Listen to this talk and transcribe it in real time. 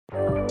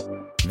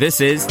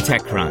This is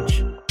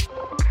TechCrunch.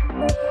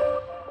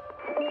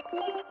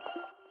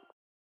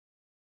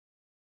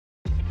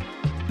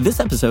 This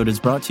episode is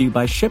brought to you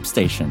by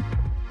ShipStation.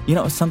 You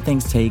know, some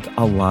things take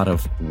a lot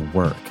of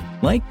work,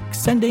 like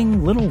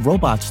sending little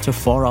robots to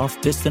far-off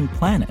distant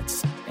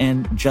planets.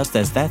 And just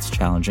as that's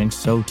challenging,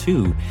 so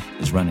too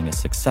is running a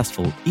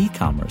successful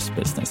e-commerce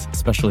business,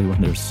 especially when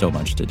there's so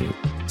much to do.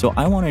 So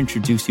I want to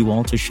introduce you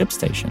all to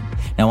ShipStation.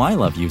 Now, I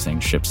love using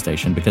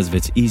ShipStation because of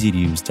its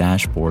easy-to-use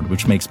dashboard,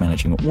 which makes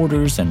managing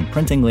orders and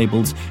printing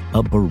labels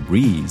a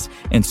breeze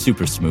and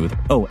super smooth.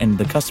 Oh, and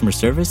the customer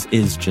service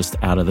is just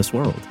out of this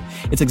world.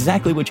 It's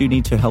exactly what you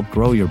need to help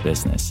grow your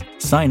business.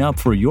 Sign up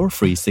for your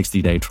free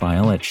 60-day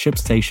trial at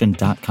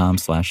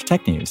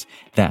shipstation.com/technews.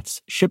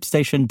 That's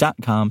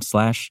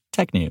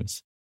shipstation.com/technews.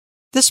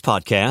 This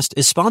podcast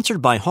is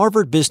sponsored by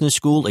Harvard Business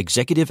School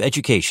Executive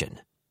Education.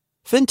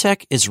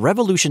 FinTech is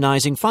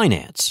revolutionizing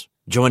finance.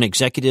 Join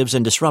executives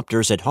and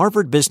disruptors at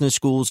Harvard Business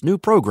School's new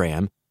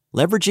program,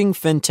 Leveraging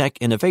FinTech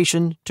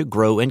Innovation to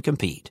Grow and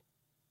Compete.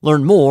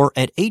 Learn more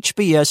at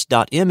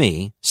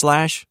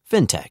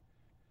hbs.me/fintech.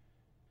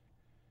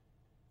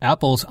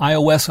 Apple's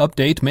iOS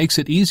update makes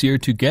it easier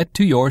to get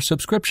to your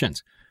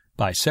subscriptions,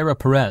 by Sarah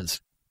Perez.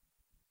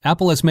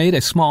 Apple has made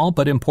a small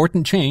but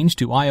important change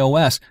to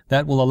iOS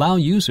that will allow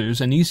users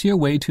an easier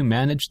way to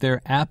manage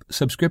their app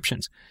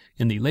subscriptions.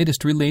 In the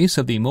latest release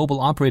of the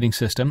mobile operating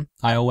system,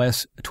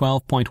 iOS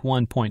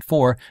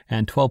 12.1.4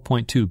 and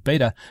 12.2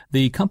 beta,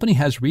 the company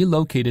has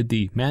relocated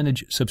the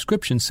Manage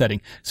Subscription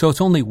setting, so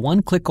it's only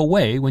one click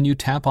away when you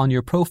tap on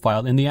your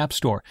profile in the App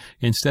Store,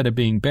 instead of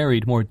being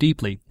buried more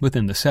deeply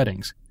within the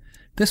settings.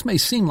 This may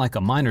seem like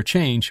a minor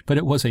change, but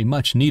it was a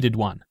much-needed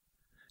one.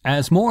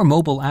 As more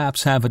mobile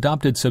apps have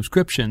adopted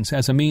subscriptions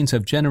as a means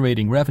of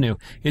generating revenue,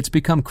 it's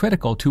become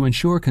critical to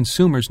ensure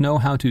consumers know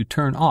how to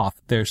turn off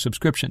their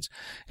subscriptions.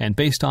 And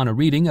based on a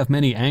reading of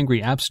many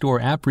angry App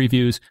Store app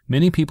reviews,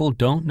 many people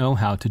don't know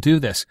how to do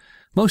this.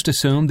 Most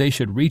assume they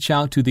should reach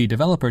out to the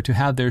developer to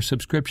have their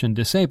subscription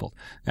disabled.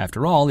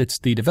 After all, it's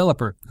the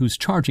developer who's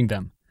charging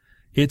them.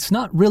 It's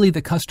not really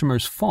the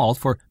customer's fault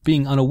for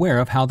being unaware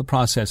of how the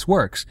process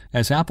works,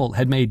 as Apple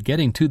had made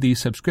getting to the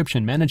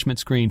subscription management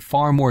screen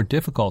far more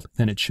difficult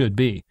than it should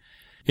be.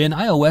 In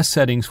iOS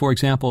settings, for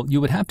example, you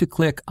would have to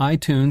click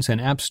iTunes and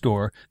App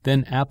Store,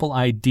 then Apple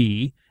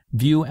ID,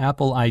 View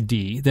Apple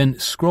ID, then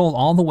scroll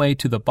all the way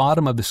to the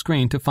bottom of the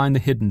screen to find the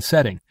hidden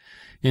setting.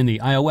 In the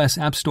iOS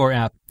App Store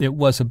app, it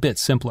was a bit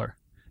simpler.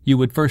 You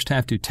would first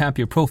have to tap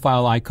your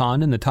profile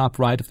icon in the top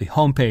right of the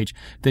home page,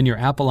 then your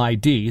Apple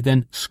ID,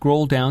 then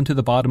scroll down to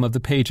the bottom of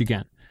the page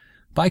again.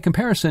 By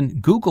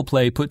comparison, Google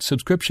Play puts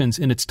subscriptions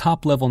in its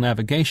top-level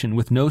navigation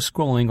with no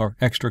scrolling or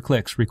extra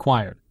clicks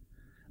required.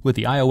 With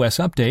the iOS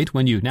update,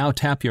 when you now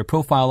tap your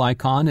profile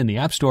icon in the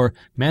App Store,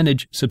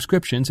 Manage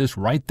Subscriptions is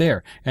right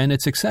there, and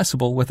it's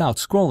accessible without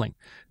scrolling.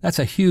 That's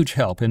a huge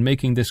help in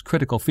making this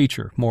critical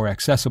feature more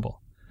accessible.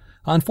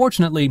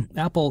 Unfortunately,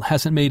 Apple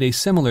hasn't made a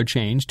similar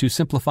change to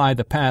simplify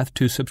the path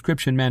to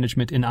subscription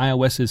management in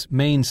iOS's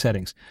main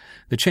settings.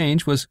 The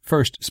change was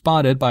first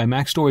spotted by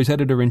MacStories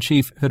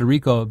editor-in-chief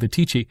Federico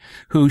Viticci,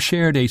 who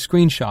shared a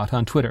screenshot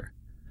on Twitter.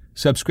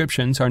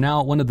 Subscriptions are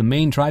now one of the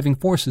main driving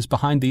forces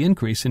behind the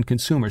increase in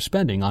consumer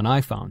spending on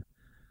iPhone.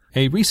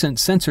 A recent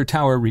Sensor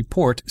Tower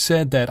report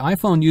said that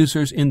iPhone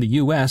users in the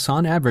U.S.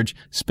 on average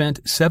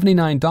spent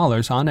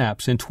 $79 on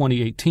apps in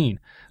 2018,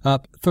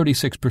 up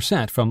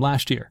 36% from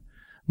last year.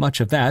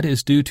 Much of that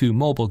is due to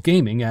mobile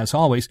gaming, as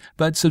always,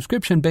 but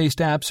subscription-based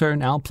apps are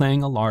now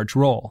playing a large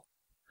role.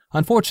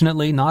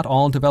 Unfortunately, not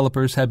all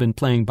developers have been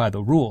playing by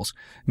the rules.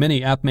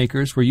 Many app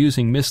makers were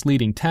using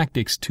misleading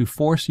tactics to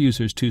force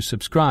users to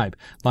subscribe,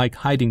 like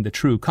hiding the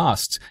true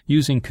costs,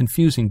 using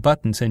confusing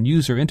buttons and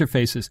user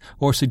interfaces,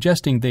 or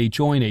suggesting they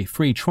join a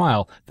free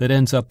trial that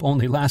ends up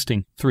only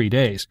lasting 3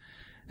 days.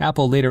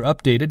 Apple later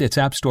updated its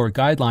App Store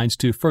guidelines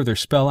to further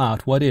spell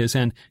out what is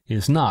and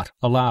is not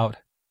allowed.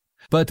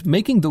 But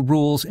making the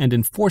rules and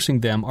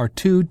enforcing them are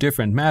two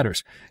different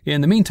matters.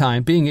 In the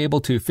meantime, being able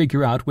to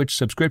figure out which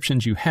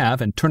subscriptions you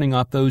have and turning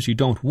off those you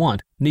don't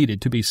want needed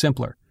to be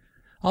simpler.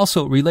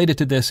 Also related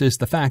to this is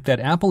the fact that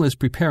Apple is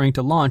preparing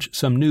to launch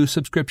some new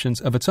subscriptions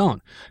of its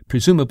own,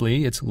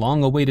 presumably its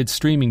long-awaited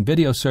streaming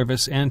video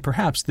service and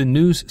perhaps the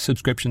news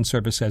subscription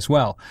service as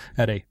well,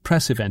 at a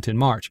press event in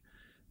March.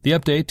 The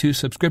update to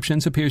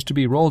subscriptions appears to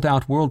be rolled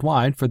out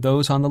worldwide for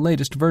those on the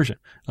latest version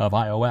of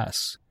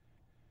iOS.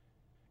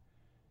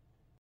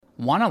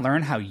 Want to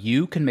learn how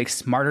you can make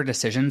smarter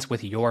decisions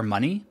with your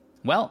money?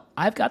 Well,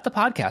 I've got the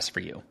podcast for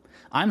you.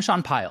 I'm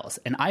Sean Piles,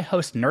 and I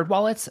host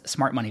NerdWallet's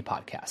Smart Money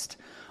Podcast.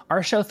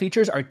 Our show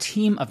features our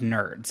team of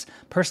nerds,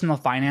 personal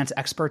finance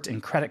experts in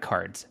credit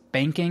cards,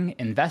 banking,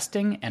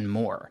 investing, and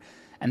more.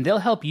 And they'll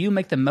help you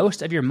make the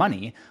most of your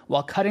money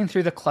while cutting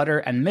through the clutter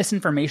and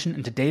misinformation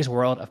in today's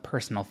world of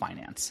personal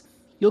finance.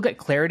 You'll get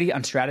clarity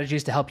on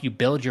strategies to help you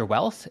build your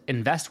wealth,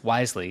 invest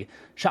wisely,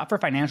 shop for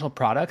financial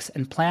products,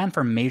 and plan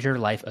for major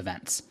life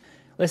events.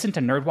 Listen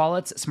to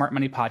NerdWallet's Smart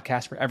Money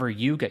Podcast wherever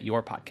you get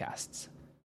your podcasts.